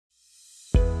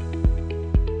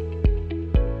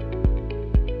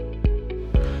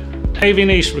AV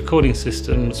niche recording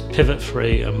systems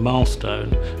Pivot3 and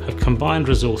Milestone have combined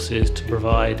resources to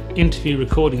provide interview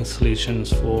recording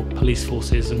solutions for police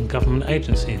forces and government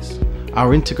agencies.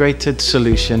 Our integrated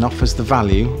solution offers the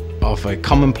value of a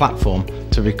common platform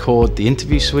to record the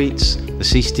interview suites, the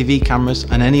CCTV cameras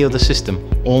and any other system,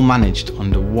 all managed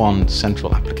under one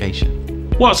central application.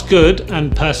 What's good,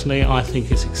 and personally I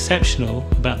think is exceptional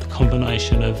about the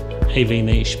combination of AV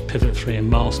niche, Pivot3 and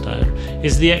Milestone,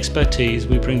 is the expertise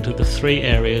we bring to the three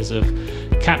areas of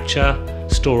capture,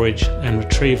 storage and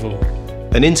retrieval.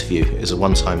 An interview is a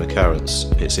one-time occurrence.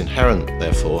 It's inherent,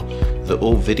 therefore, that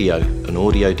all video and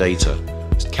audio data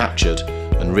is captured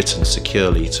and written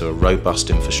securely to a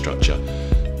robust infrastructure.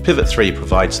 Pivot3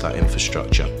 provides that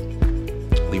infrastructure.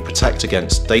 We protect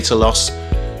against data loss.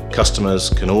 Customers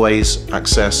can always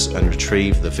access and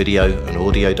retrieve the video and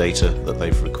audio data that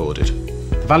they've recorded.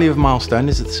 The value of Milestone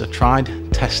is it's a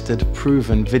tried, tested,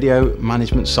 proven video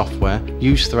management software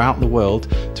used throughout the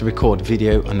world to record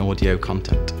video and audio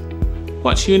content.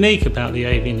 What's unique about the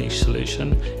AV niche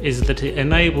solution is that it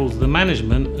enables the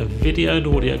management of video and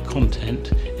audio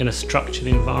content in a structured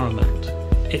environment.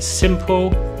 It's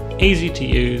simple, easy to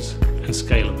use and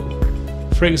scalable.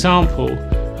 For example,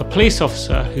 a police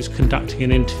officer who's conducting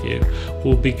an interview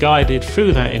will be guided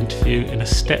through that interview in a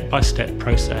step-by-step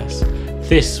process.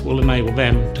 This will enable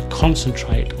them to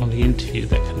concentrate on the interview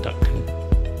they're conducting.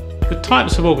 The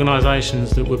types of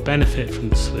organisations that would benefit from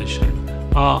the solution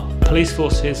are police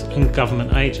forces and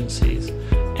government agencies.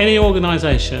 Any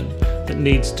organisation that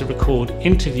needs to record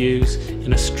interviews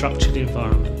in a structured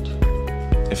environment.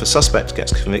 If a suspect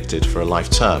gets convicted for a life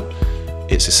term,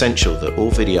 it's essential that all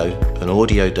video and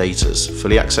audio data is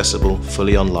fully accessible,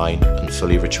 fully online and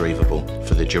fully retrievable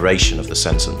for the duration of the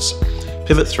sentence.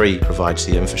 Pivot3 provides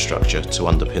the infrastructure to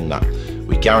underpin that.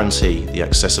 We guarantee the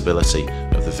accessibility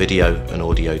of the video and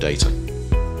audio data.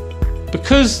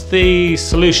 Because the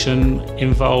solution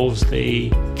involves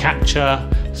the capture,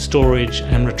 storage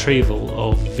and retrieval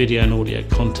of video and audio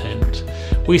content,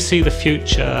 we see the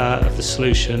future of the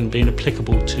solution being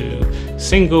applicable to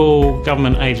single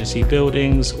government agency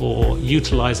buildings or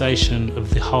utilisation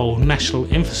of the whole national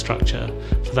infrastructure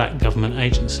for that government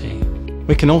agency.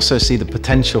 We can also see the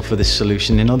potential for this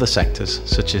solution in other sectors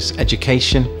such as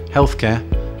education, healthcare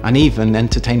and even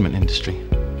entertainment industry.